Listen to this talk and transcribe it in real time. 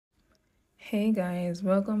Hey guys,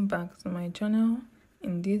 welcome back to my channel.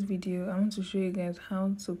 In this video I want to show you guys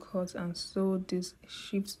how to cut and sew this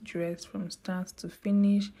shift dress from start to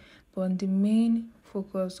finish, but the main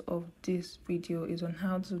focus of this video is on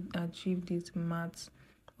how to achieve these mat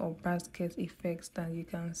or basket effects that you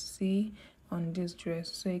can see on this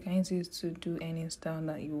dress, so you can use it to do any style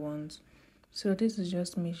that you want. So this is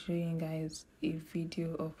just me showing you guys a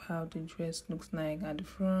video of how the dress looks like at the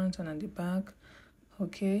front and at the back.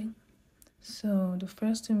 Okay, so the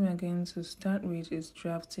first thing we are going to start with is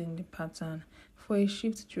drafting the pattern. For a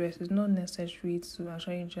shift dress, it's not necessary to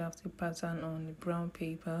actually draft the pattern on the brown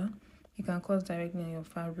paper. You can cut directly on your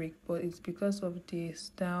fabric, but it's because of the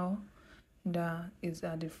style that is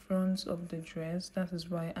at the front of the dress. That is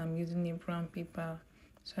why I'm using a brown paper,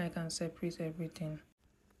 so I can separate everything.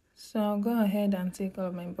 So I'll go ahead and take all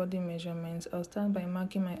of my body measurements. I'll start by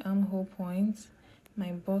marking my armhole point,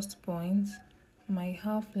 my bust point, my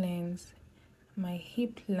half length, my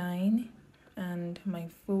hip line, and my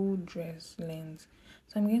full dress length.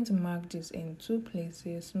 So I'm going to mark this in two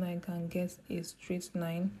places so that I can get a straight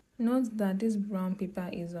line. Note that this brown paper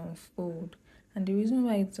is on fold, and the reason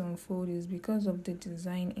why it's on fold is because of the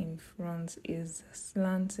design in front is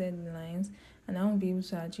slanted lines, and I won't be able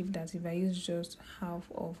to achieve that if I use just half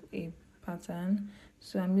of a pattern.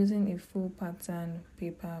 So I'm using a full pattern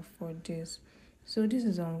paper for this. So this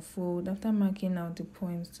is on fold. After marking out the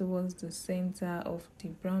points towards the center of the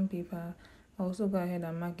brown paper, I also go ahead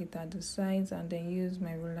and mark it at the sides and then use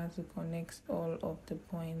my ruler to connect all of the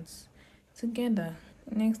points together.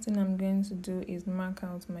 Next thing I'm going to do is mark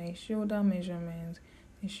out my shoulder measurement.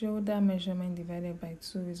 The shoulder measurement divided by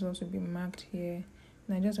 2 is what will be marked here.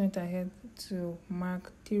 And I just went ahead to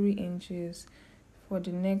mark 3 inches for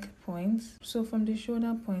the neck points. So from the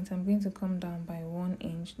shoulder point, I'm going to come down by 1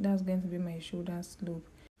 inch. That's going to be my shoulder slope.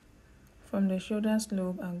 From the shoulder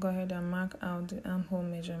slope, I'll go ahead and mark out the armhole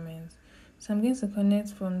measurements. So I'm going to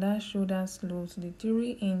connect from that shoulder slope to the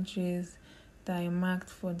 3 inches that I marked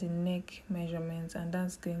for the neck measurements, and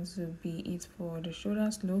that's going to be it for the shoulder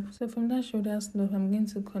slope. So from that shoulder slope, I'm going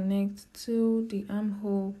to connect to the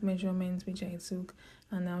armhole measurements which I took,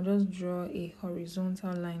 and I'll just draw a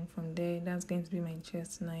horizontal line from there. That's going to be my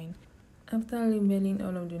chest line. After labeling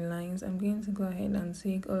all of the lines, I'm going to go ahead and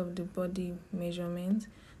take all of the body measurements.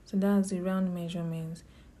 So that's the round measurements,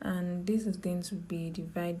 and this is going to be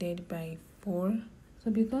divided by 4. So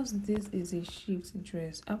because this is a shift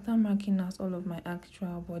dress, after marking out all of my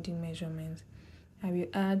actual body measurements, I will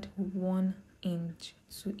add 1 inch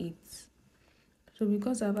to it. So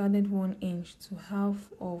because I've added 1 inch to half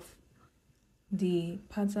of the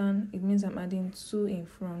pattern, it means I'm adding 2 in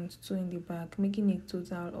front, 2 in the back, making a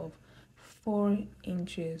total of 4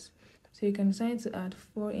 inches. So you can decide to add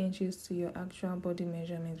 4 inches to your actual body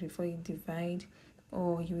measurements before you divide,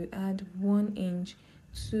 or you will add 1 inch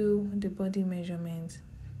to the body measurements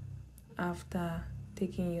after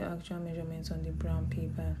taking your actual measurements on the brown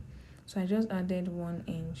paper. So I just added 1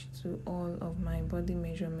 inch to all of my body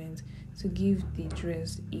measurements to give the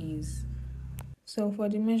dress ease. So for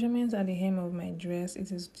the measurements at the hem of my dress,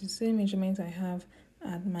 it is the same measurement I have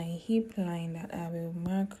at my hip line that I will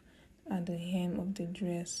mark at the hem of the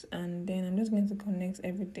dress, and then I'm just going to connect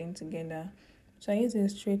everything together. So I use a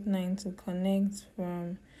straight line to connect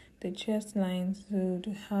from the chest line to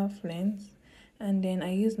the half length, and then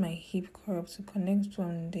I use my hip curve to connect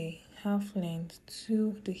from the half length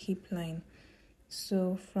to the hip line.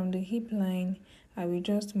 So from the hip line, I will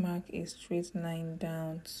just mark a straight line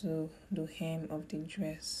down to the hem of the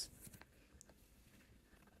dress.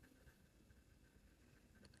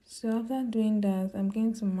 So after doing that, I'm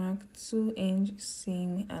going to mark 2-inch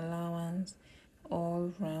seam allowance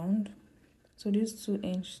all round. So this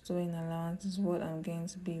 2-inch sewing allowance is what I'm going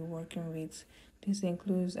to be working with. This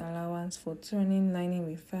includes allowance for turning lining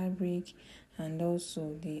with fabric and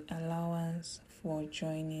also the allowance for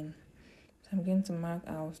joining. So I'm going to mark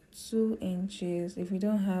out 2 inches. If you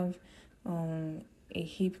don't have a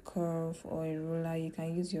hip curve or a ruler, you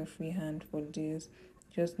can use your free hand for this.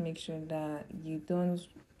 Just make sure that you don't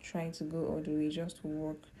try to go all the way, just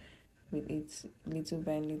work with it little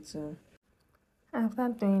by little. After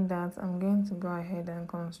doing that, I'm going to go ahead and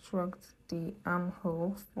construct the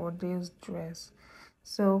armhole for this dress.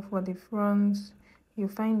 So for the front, you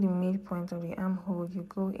find the midpoint of the armhole, you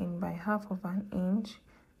go in by half of an inch.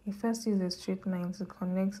 You first use a straight line to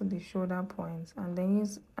connect to the shoulder point, and then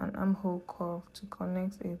use an armhole curve to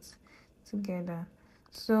connect it together.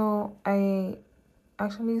 So I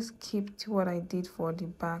actually skipped what I did for the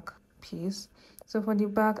back piece. So for the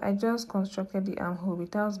back, I just constructed the armhole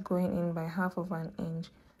without going in by half of an inch,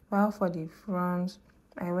 while for the front,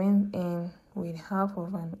 I went in with half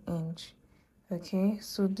of an inch. Okay,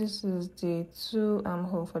 so this is the two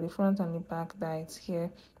armhole for the front and the back that it's here,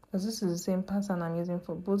 because this is the same pattern I'm using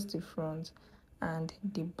for both the front and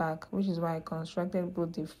the back, which is why I constructed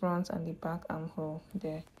both the front and the back armhole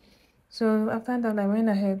there. So after that, I went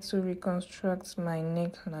ahead to reconstruct my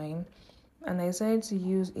neckline, and I decided to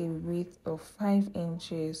use a width of 5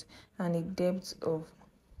 inches and a depth of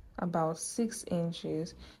about 6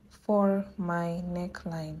 inches for my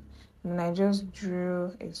neckline. And I just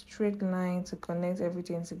drew a straight line to connect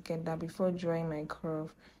everything together before drawing my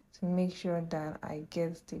curve to make sure that I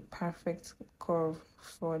get the perfect curve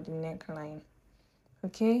for the neckline.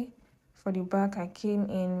 Okay, for the back I came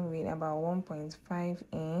in with about 1.5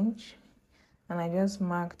 inch, and I just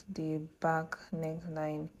marked the back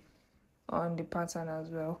neckline on the pattern as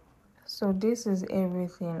well. So this is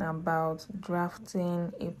everything about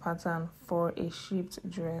drafting a pattern for a shipped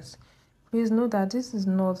dress. Please note that this is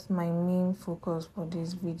not my main focus for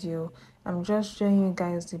this video. I'm just showing you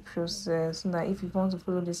guys the process so that if you want to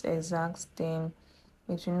follow this exact thing,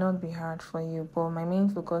 it will not be hard for you. But my main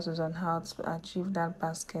focus is on how to achieve that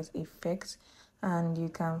basket effect, and you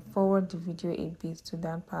can forward the video a bit to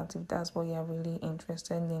that part if that's what you're really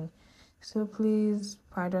interested in. So please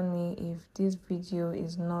pardon me if this video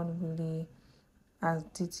is not really as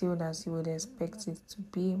detailed as you would expect it to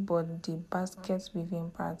be, but the basket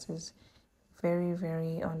weaving part is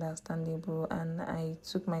very understandable, and I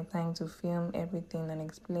took my time to film everything and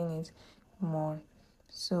explain it more.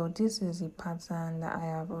 So this is a pattern that I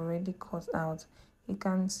have already cut out. You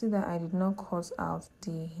can see that I did not cut out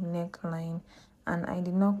the neckline, and I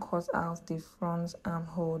did not cut out the front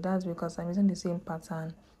armhole. That's because I'm using the same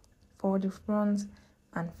pattern for the front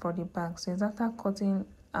and for the back. So it's after cutting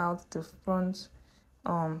out the front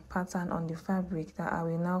pattern on the fabric that I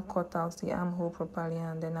will now cut out the armhole properly,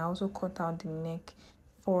 and then I also cut out the neck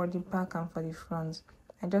for the back and for the front.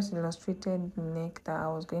 I just illustrated the neck that I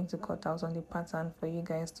was going to cut out on the pattern for you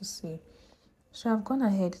guys to see. So I've gone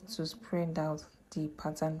ahead to spread out the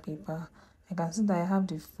pattern paper. I can see that I have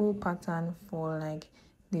the full pattern for like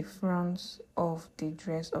the front of the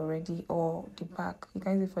dress already, or the back. You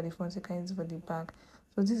can use it for the front, you can use it for the back.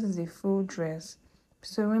 So this is the full dress.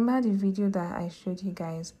 So remember the video that I showed you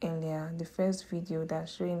guys earlier, the first video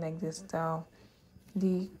that's showing like the style.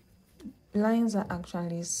 The lines are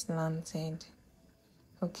actually slanted.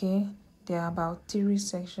 Okay, there are about 3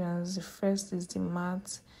 sections. The first is the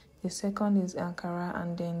mat, the second is Ankara,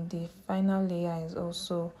 and then the final layer is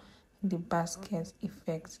also the basket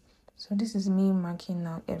effect. So this is me marking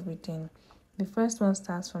out everything. The first one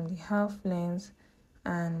starts from the half length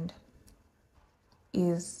and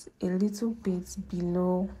is a little bit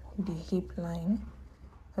below the hip line.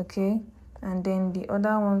 Okay, and then the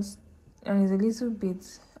other ones is a little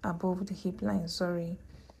bit above the hip line, sorry,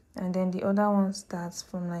 and then the other one starts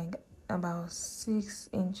from like about 6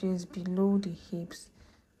 inches below the hips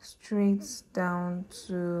straight down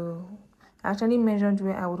to, I actually measured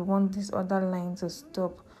where I would want this other line to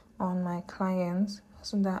stop on my client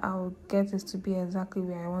so that I will get it to be exactly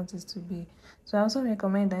where I want it to be. So I also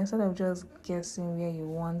recommend that instead of just guessing where you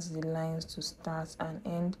want the lines to start and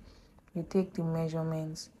end, you take the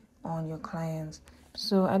measurements on your clients.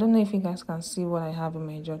 So I don't know if you guys can see what I have in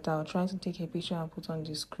my jotter. I'll try to take a picture and put on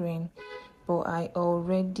the screen, but I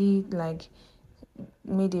already like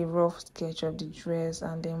made a rough sketch of the dress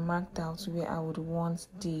and then marked out where I would want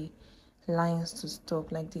the lines to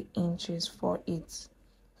stop, like the inches for it.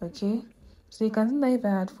 Okay, so you can see that if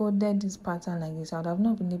I had folded this pattern like this, I would have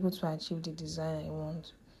not been able to achieve the design I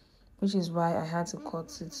want, which is why I had to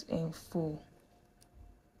cut it in full.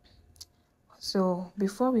 So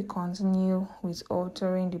before we continue with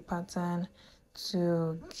altering the pattern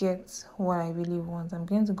to get what I really want, I'm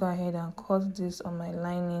going to go ahead and cut this on my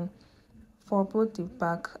lining for both the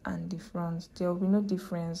back and the front. There will be no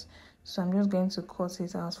difference, so I'm just going to cut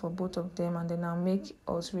it out for both of them, and then I'll make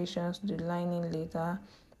alterations to the lining later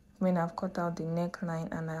when I've cut out the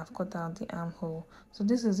neckline and I've cut out the armhole. So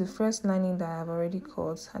this is the first lining that I've already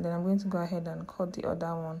cut, and then I'm going to go ahead and cut the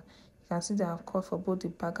other one. You can see that I've cut for both the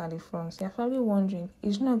back and the front. You're probably wondering,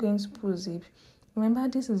 is not going to put zip? Remember,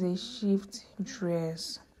 this is a shift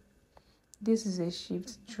dress. This is a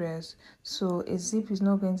shift dress, so a zip is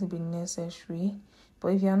not going to be necessary. But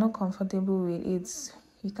if you are not comfortable with it,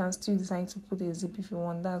 you can still decide to put a zip if you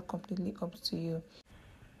want. That's completely up to you.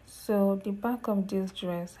 So the back of this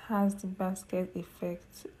dress has the basket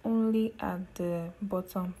effect only at the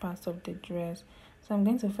bottom part of the dress. So I'm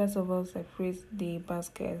going to first of all separate the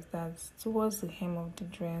basket that's towards the hem of the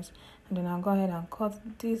dress, and then I'll go ahead and cut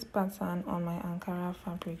this pattern on my Ankara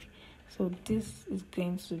fabric. So this is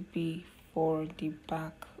going to be for the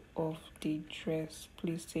back of the dress.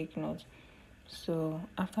 Please take note. So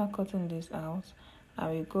after cutting this out, I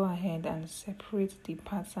will go ahead and separate the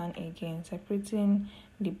pattern again, separating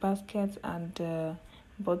the basket and the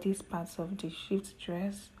bodice parts of the shift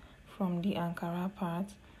dress from the Ankara part,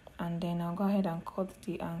 and then I'll go ahead and cut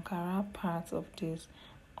the Ankara part of this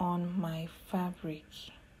on my fabric.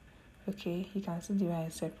 Okay, you can see the way I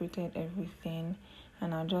separated everything,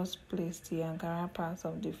 and I'll just place the Ankara part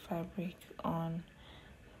of the fabric on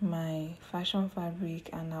my fashion fabric,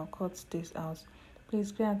 and I'll cut this out.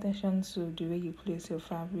 Please pay attention to the way you place your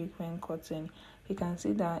fabric when cutting. You can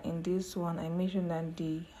see that in this one I made sure that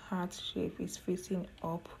the heart shape is facing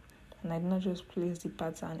up, and I did not just place the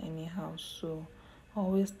pattern anyhow. So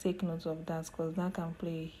always take note of that, because that can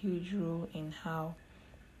play a huge role in how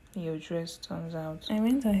your dress turns out. I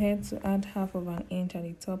went ahead to add half of an inch at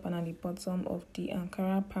the top and at the bottom of the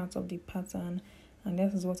Ankara part of the pattern, and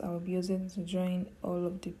this is what I will be using to join all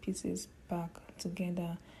of the pieces back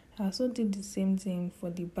together. I also did the same thing for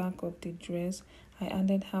the back of the dress. I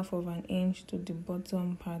added half of an inch to the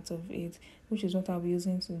bottom part of it, which is what I'll be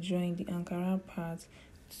using to join the Ankara part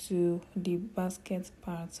to the basket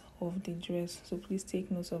part of the dress. So please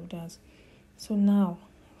take note of that. So now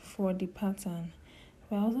for the pattern,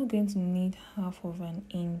 we're also going to need half of an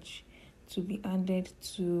inch to be added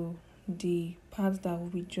to the part that will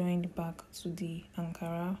be joined back to the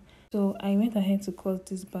Ankara. So I went ahead to cut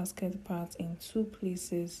this basket part in 2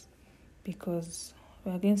 places, because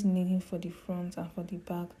we are going to need it for the front and for the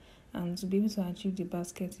back, and to be able to achieve the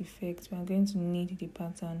basket effect we are going to need the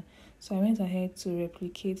pattern. So I went ahead to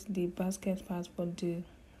replicate the basket part for the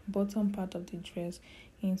bottom part of the dress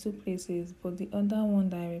in 2 places, but the other one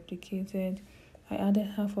that I replicated, I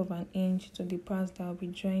added half of an inch to the part that will be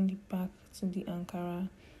joined back to the Ankara,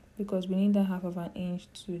 because we need that half of an inch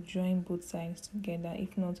to join both sides together.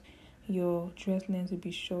 If not, your dress length will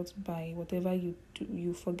be short by whatever you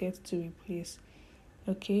forget to replace.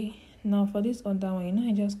 Okay, now for this other one,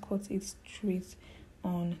 I just cut it straight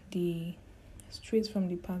from the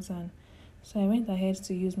pattern. So I went ahead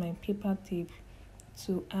to use my paper tape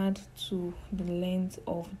to add to the length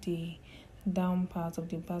of the down part of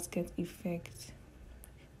the basket effect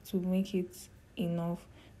to make it enough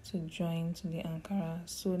to join to the Ankara.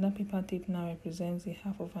 So that paper tape now represents a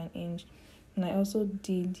half of an inch, and I also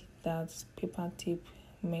did that paper tape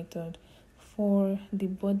method for the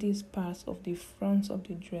bodice parts of the front of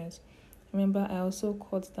the dress. Remember, I also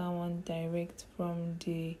cut that one direct from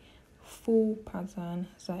the full pattern,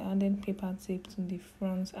 so I added paper tape to the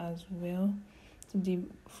front as well, to the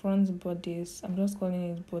front bodice. I'm just calling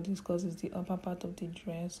it bodice because it's the upper part of the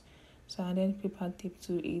dress. So I added paper tape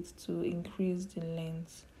to it to increase the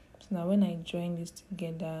length. So now when I join this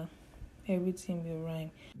together, everything will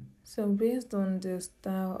rhyme. So based on the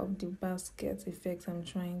style of the basket effect I'm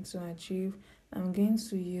trying to achieve, I'm going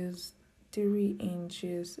to use 3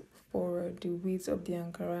 inches for the width of the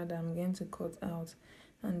Ankara that I'm going to cut out,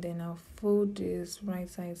 and then I'll fold this right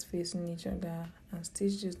sides facing each other and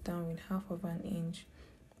stitch this down with half of an inch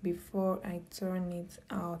before I turn it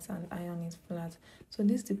out and iron it flat. So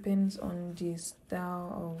this depends on the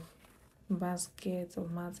style of basket or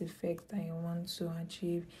mat effect that you want to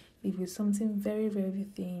achieve. If it's something very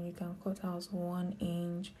thin, you can cut out 1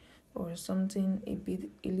 inch, or something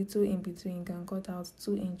a little in between, you can cut out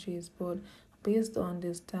 2 inches. But based on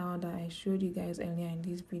the style that I showed you guys earlier in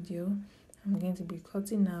this video, I'm going to be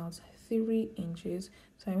cutting out 3 inches.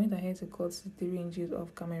 So I went ahead to cut the 3 inches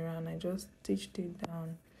off camera, and I just stitched it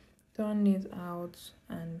down, turned it out,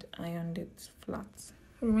 and ironed it flat.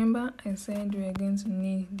 Remember, I said we are going to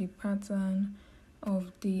need the pattern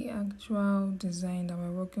of the actual design that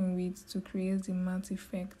we're working with to create the matte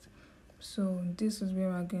effect. So this is where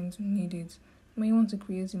we're going to need it. When you want to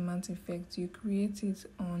create the matte effect, you create it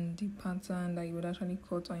on the pattern that you would actually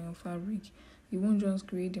cut on your fabric. You won't just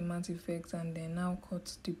create the matte effect and then now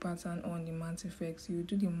cut the pattern on the matte effect. You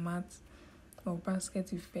do the matte or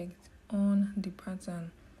basket effect on the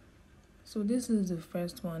pattern. So this is the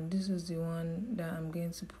first one. This is the one that I'm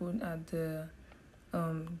going to put at the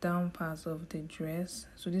down part of the dress.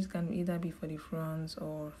 So this can either be for the front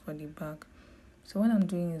or for the back. So what I'm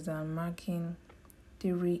doing is I'm marking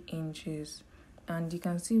 3 inches, and you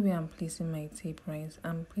can see where I'm placing my tape, right?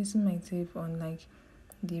 I'm placing my tape on like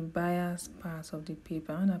the bias part of the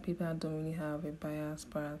paper. And that paper don't really have a bias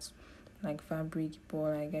part like fabric, but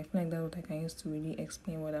like I feel like that's what I can use to really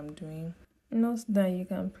explain what I'm doing. Note that you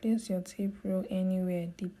can place your tape roll anywhere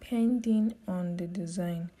depending on the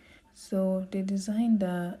design. So the design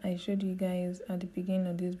that I showed you guys at the beginning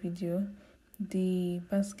of this video, the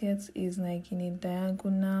basket is like in a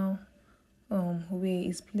diagonal way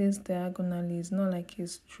is placed diagonally. It's not like a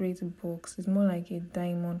straight box, it's more like a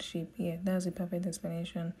diamond shape. Yeah, that's a perfect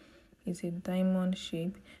explanation. It's a diamond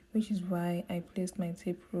shape, which is why I placed my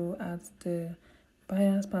tape roll at the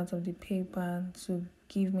bias part of the paper to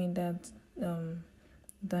give me that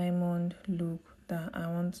diamond look that I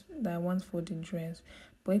want for the dress.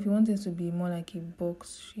 But if you want it to be more like a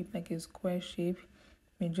box shape, like a square shape,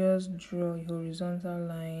 you just draw a horizontal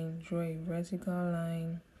line, draw a vertical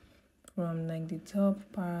line from like the top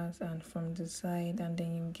part and from the side, and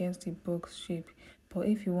then you get the box shape. But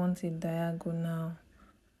if you want a diagonal,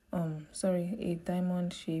 a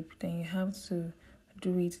diamond shape, then you have to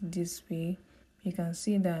do it this way. You can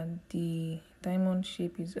see that the diamond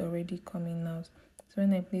shape is already coming out. So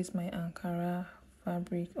when I place my Ankara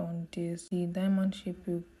fabric on this, the diamond shape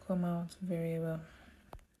will come out very well.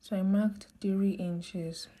 So I marked 3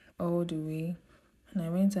 inches all the way, and I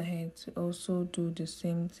went ahead to also do the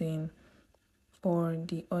same thing for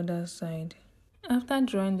the other side. After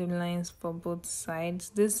drawing the lines for both sides,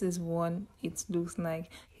 this is what it looks like.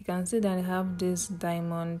 You can see that I have this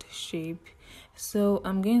diamond shape. So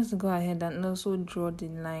I'm going to go ahead and also draw the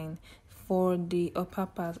line for the upper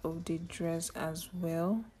part of the dress as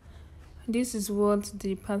well. This is what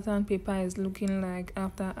the pattern paper is looking like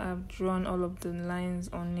after I've drawn all of the lines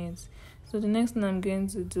on it. So the next thing I'm going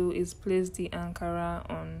to do is place the Ankara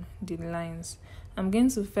on the lines. I'm going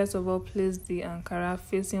to first of all place the Ankara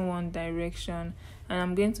facing one direction, and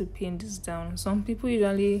I'm going to pin this down. Some people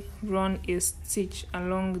usually run a stitch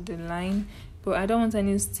along the line, but I don't want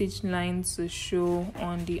any stitch lines to show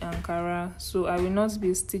on the Ankara, so I will not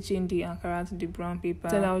be stitching the Ankara to the brown paper.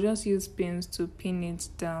 Instead, I'll just use pins to pin it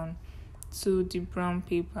down to the brown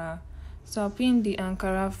paper. So I'll pin the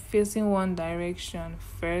Ankara facing one direction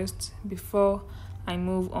first before I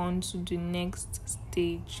move on to the next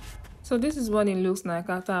stage. So this is what it looks like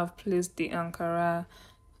after I've placed the Ankara.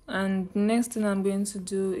 And the next thing I'm going to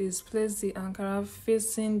do is place the Ankara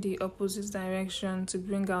facing the opposite direction to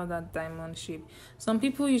bring out that diamond shape. Some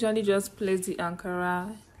people usually just place the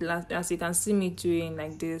Ankara, as you can see me doing,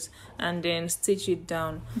 like this, and then stitch it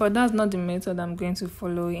down. But that's not the method I'm going to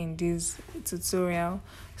follow in this tutorial.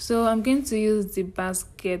 So I'm going to use the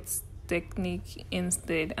basket technique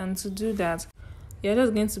instead. And to do that, you're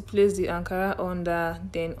just going to place the Ankara under,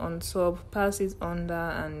 then on top, pass it under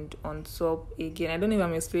and on top again. I don't know if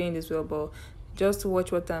I'm explaining this well, but just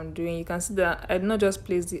watch what I'm doing. You can see that I did not just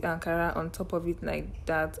place the Ankara on top of it like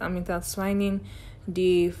that. I'm intertwining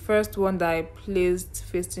the first one that I placed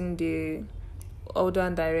facing the other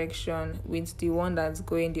direction with the one that's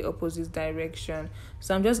going the opposite direction.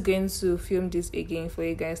 So I'm just going to film this again for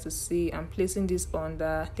you guys to see. I'm placing this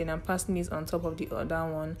under, then I'm passing it on top of the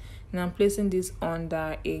other one, and I'm placing this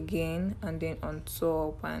under again, and then on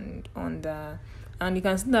top and under. And you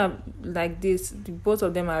can see that like this, both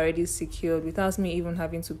of them are already secured without me even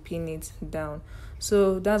having to pin it down.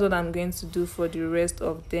 So that's what I'm going to do for the rest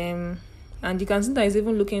of them. And you can see that it's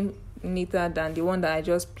even looking neater than the one that I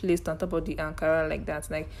just placed on top of the Ankara like that.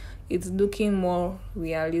 Like, it's looking more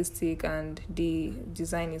realistic and the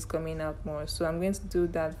design is coming out more. So I'm going to do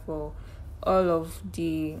that for all of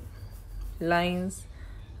the lines,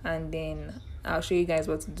 and then I'll show you guys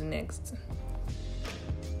what to do next.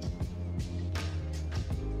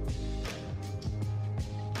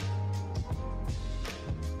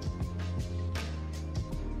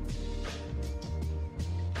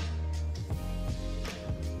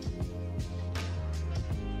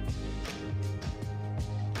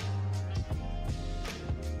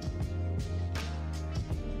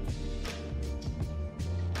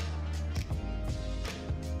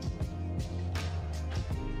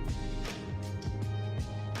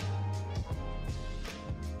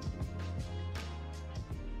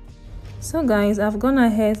 So guys, I've gone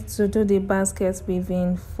ahead to do the basket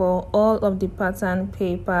weaving for all of the pattern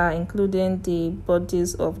paper, including the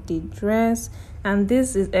bodice of the dress, and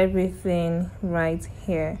this is everything right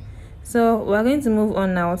here. So we're going to move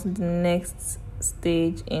on now to the next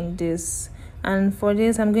stage in this, and for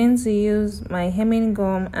this I'm going to use my hemming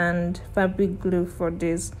gum and fabric glue for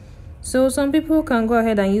this. So some people can go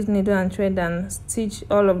ahead and use needle and thread and stitch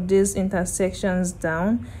all of these intersections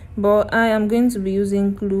down, but I am going to be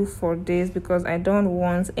using glue for this because I don't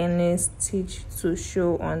want any stitch to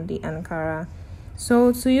show on the Ankara.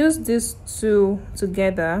 So to use these two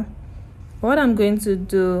together, what I'm going to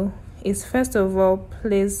do is first of all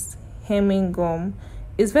place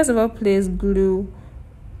glue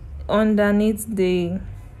underneath the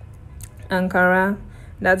Ankara.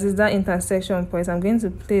 That is that intersection point. I'm going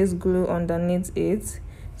to place glue underneath it.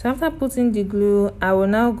 So after putting the glue, I will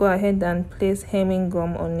now go ahead and place hemming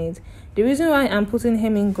gum on it. The reason why I'm putting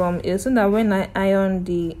hemming gum is so that when I iron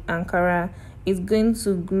the Ankara, it's going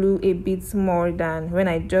to glue a bit more than when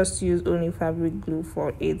I just use only fabric glue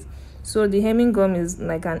for it. So the hemming gum is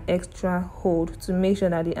like an extra hold to make sure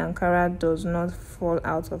that the Ankara does not fall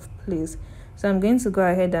out of place. So I'm going to go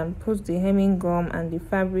ahead and put the hemming gum and the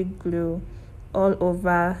fabric glue all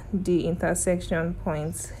over the intersection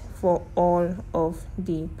points for all of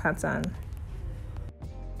the pattern.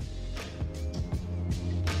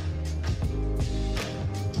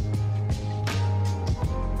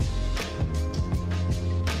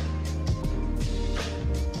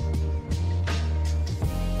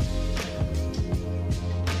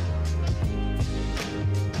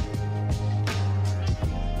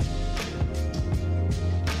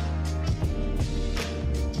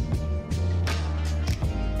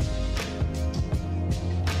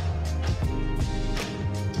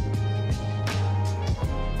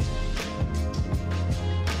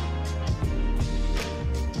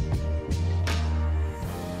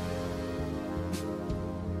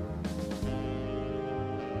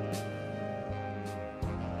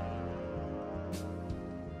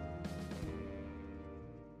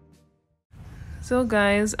 So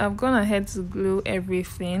guys, I've gone ahead to glue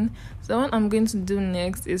everything. So what I'm going to do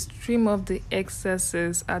next is trim off the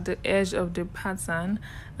excesses at the edge of the pattern,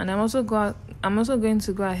 and I'm also going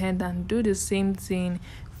to go ahead and do the same thing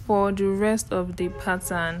for the rest of the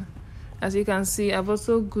pattern. As you can see, I've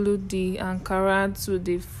also glued the Ankara to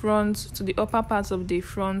the upper part of the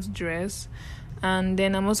front dress, and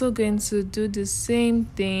then I'm also going to do the same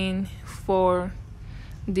thing for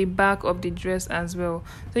the back of the dress as well.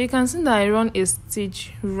 So you can see that I run a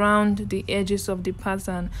stitch round the edges of the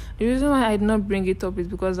pattern. The reason why I did not bring it up is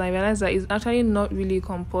because I realized that it's actually not really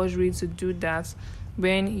compulsory to do that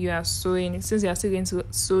when you are sewing, since you are still going to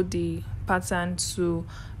sew the pattern to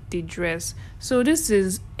the dress. So this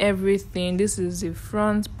is everything. This is the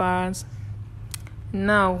front part.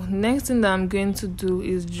 Now next thing that I'm going to do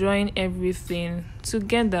is join everything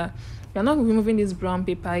together. We are not removing this brown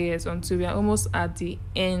paper yet until we are almost at the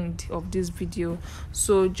end of this video,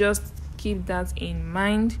 so just keep that in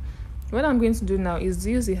mind. What I'm going to do now is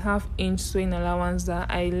use the 1/2 inch sewing allowance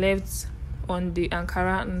that I left on the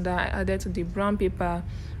Ankara and that I added to the brown paper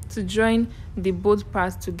to join the both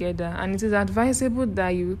parts together. And it is advisable that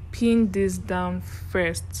you pin this down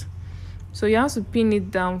first. So you have to pin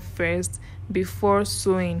it down first before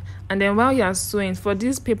sewing, and then while you are sewing, for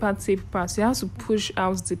this paper tape part, you have to push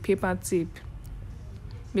out the paper tape,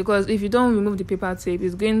 because if you don't remove the paper tape,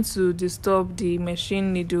 it's going to disturb the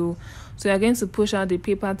machine needle. So you're going to push out the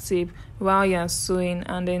paper tape while you're sewing,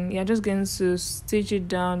 and then you're just going to stitch it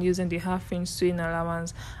down using the 1/2 inch sewing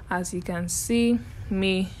allowance, as you can see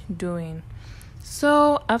me doing.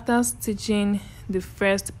 So after stitching the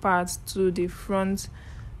first part to the front,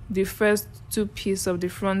 the first 2 pieces of the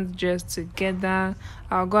front dress together,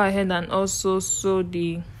 I'll go ahead and also sew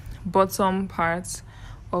the bottom part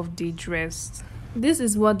of the dress. This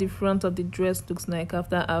is what the front of the dress looks like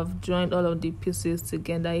after I've joined all of the pieces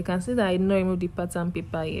together. You can see that I did not remove the pattern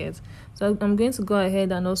paper yet, so I'm going to go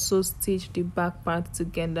ahead and also stitch the back part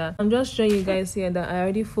together. I'm just showing you guys here that I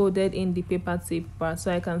already folded in the paper tape part,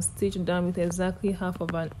 so I can stitch down with exactly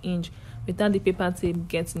 1/2 inch without the paper tape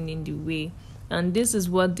getting in the way. And this is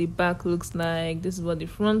what the back looks like, this is what the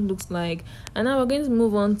front looks like. And now we're going to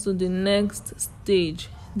move on to the next stage.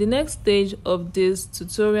 The next stage of this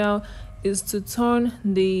tutorial is to turn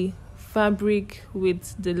the fabric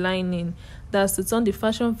with the lining. That's to turn the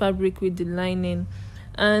fashion fabric with the lining.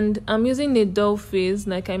 And I'm using a doll face,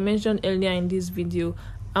 like I mentioned earlier in this video.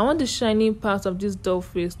 I want the shiny part of this doll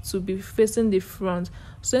face to be facing the front.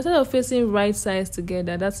 So instead of facing right sides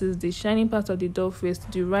together, that is the shiny part of the doll face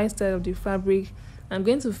to the right side of the fabric, I'm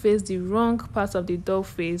going to face the wrong part of the doll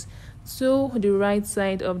face to the right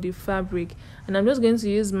side of the fabric. And I'm just going to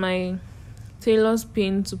use my tailor's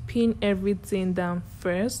pin to pin everything down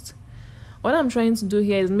first. What I'm trying to do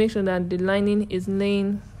here is make sure that the lining is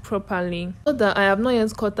laying properly. So that I have not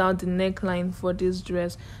yet cut out the neckline for this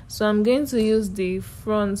dress, so I'm going to use the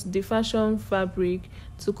fashion fabric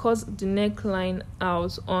to cut the neckline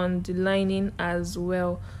out on the lining as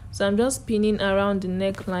well. So I'm just pinning around the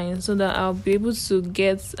neckline so that I'll be able to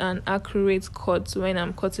get an accurate cut when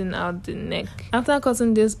I'm cutting out the neck. After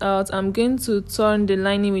cutting this out, I'm going to turn the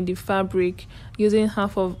lining with the fabric using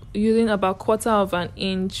about 1/4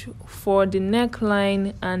 inch for the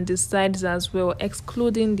neckline and the sides as well,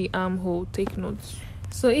 excluding the armhole. Take note.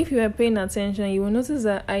 So if you are paying attention, you will notice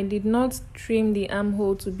that I did not trim the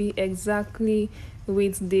armhole to be exactly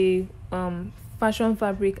with the fashion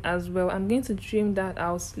fabric as well. I'm going to trim that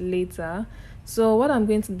out later. So what I'm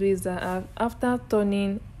going to do is that after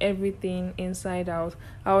turning everything inside out,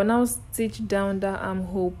 I will now stitch down the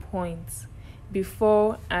armhole point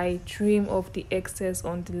before I trim off the excess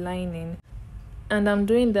on the lining. And I'm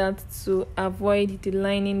doing that to avoid the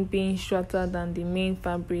lining being shorter than the main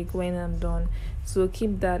fabric when I'm done, so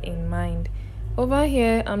keep that in mind. Over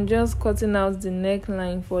here, I'm just cutting out the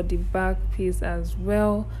neckline for the back piece as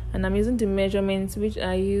well, and I'm using the measurements which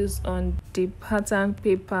I used on the pattern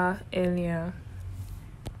paper earlier.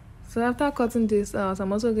 So after cutting this out,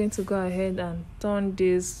 I'm also going to go ahead and turn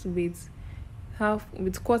this with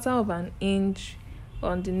quarter of an inch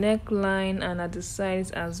on the neckline and at the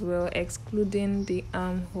sides as well, excluding the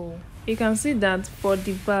armhole. You can see that for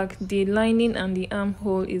the back, the lining and the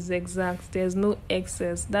armhole is exact. There's no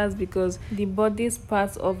excess. That's because the bodice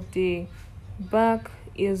part of the back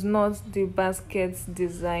is not the basket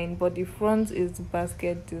design, but the front is the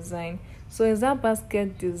basket design. So it's that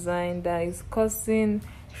basket design that is causing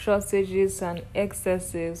shortages and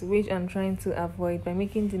excesses, which I'm trying to avoid by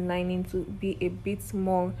making the lining to be a bit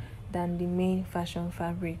more than the main fashion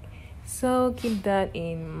fabric. So keep that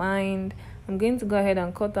in mind. I'm going to go ahead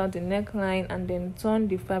and cut out the neckline and then turn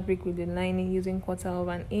the fabric with the lining using quarter of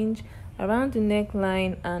an inch around the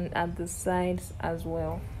neckline and at the sides as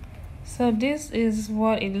well. So this is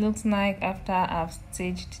what it looks like after I've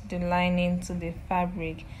stitched the lining to the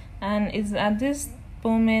fabric, and it's at this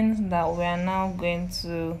moment that we are now going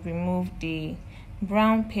to remove the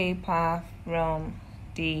brown paper from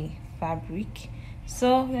the fabric.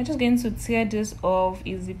 So we're just going to tear this off,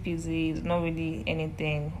 easy peasy. It's not really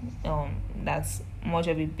anything that's much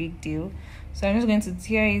of a big deal. So I'm just going to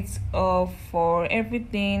tear it off for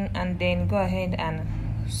everything and then go ahead and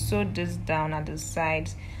sew this down at the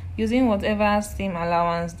sides using whatever seam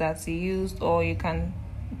allowance that you used, or you can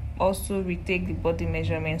also retake the body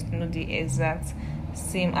measurements to know the exact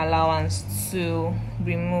seam allowance to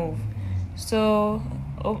remove. So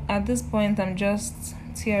at this point, I'm just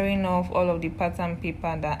tearing off all of the pattern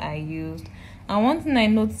paper that I used. And one thing I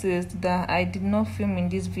noticed that I did not film in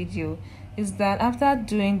this video is that after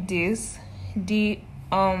doing this, the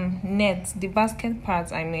net, the basket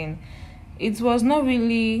part, it was not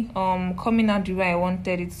really coming out the way I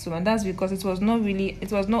wanted it to, and that's because it was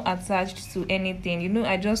not attached to anything.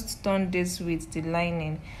 I just turned this with the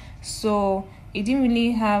lining, so it didn't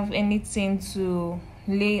really have anything to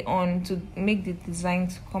lay on to make the design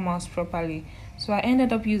to come out properly. So I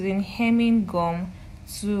ended up using hemming gum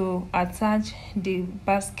to attach the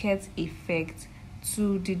basket effect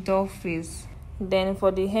to the doll face. Then for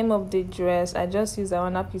the hem of the dress, I just used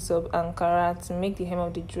another piece of Ankara to make the hem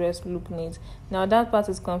of the dress look neat. Now that part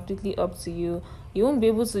is completely up to you. You won't be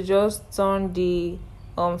able to just turn the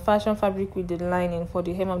fashion fabric with the lining for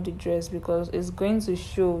the hem of the dress because it's going to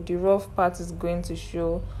show, the rough part is going to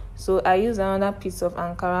show. So I use another piece of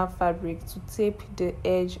Ankara fabric to tape the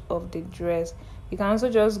edge of the dress. You can also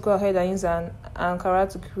just go ahead and use an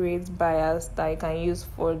Ankara to create bias that you can use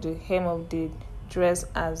for the hem of the dress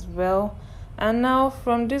as well. And now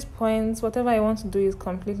from this point, whatever you want to do is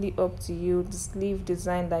completely up to you. The sleeve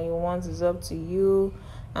design that you want is up to you,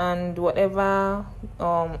 and whatever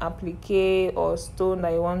applique or stone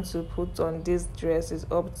that you want to put on this dress is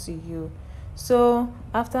up to you. So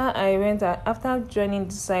after joining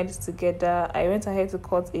the sides together, I went ahead to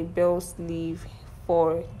cut a bell sleeve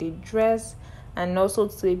for the dress and also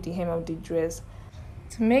tape the hem of the dress.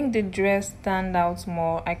 To make the dress stand out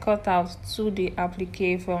more, I cut out the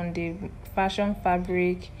applique from the fashion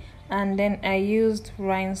fabric, and then I used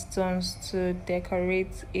rhinestones to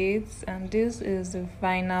decorate it, and this is the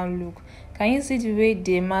final look. Can you see the way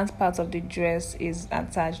the matte part of the dress is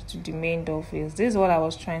attached to the main doll face? This is what I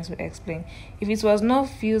was trying to explain. If it was not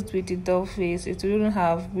fused with the doll face, it wouldn't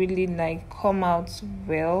have really come out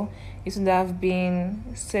well. It would have been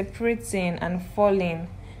separating and falling.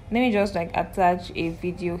 Let me just attach a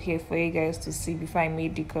video here for you guys to see before I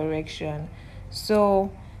made the correction.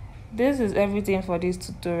 So this is everything for this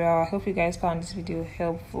tutorial. I hope you guys found this video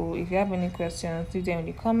helpful. If you have any questions, leave them in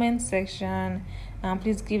the comment section, and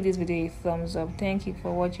please give this video a thumbs up. Thank you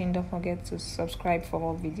for watching. Don't forget to subscribe for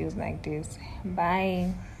more videos like this.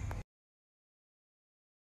 Bye.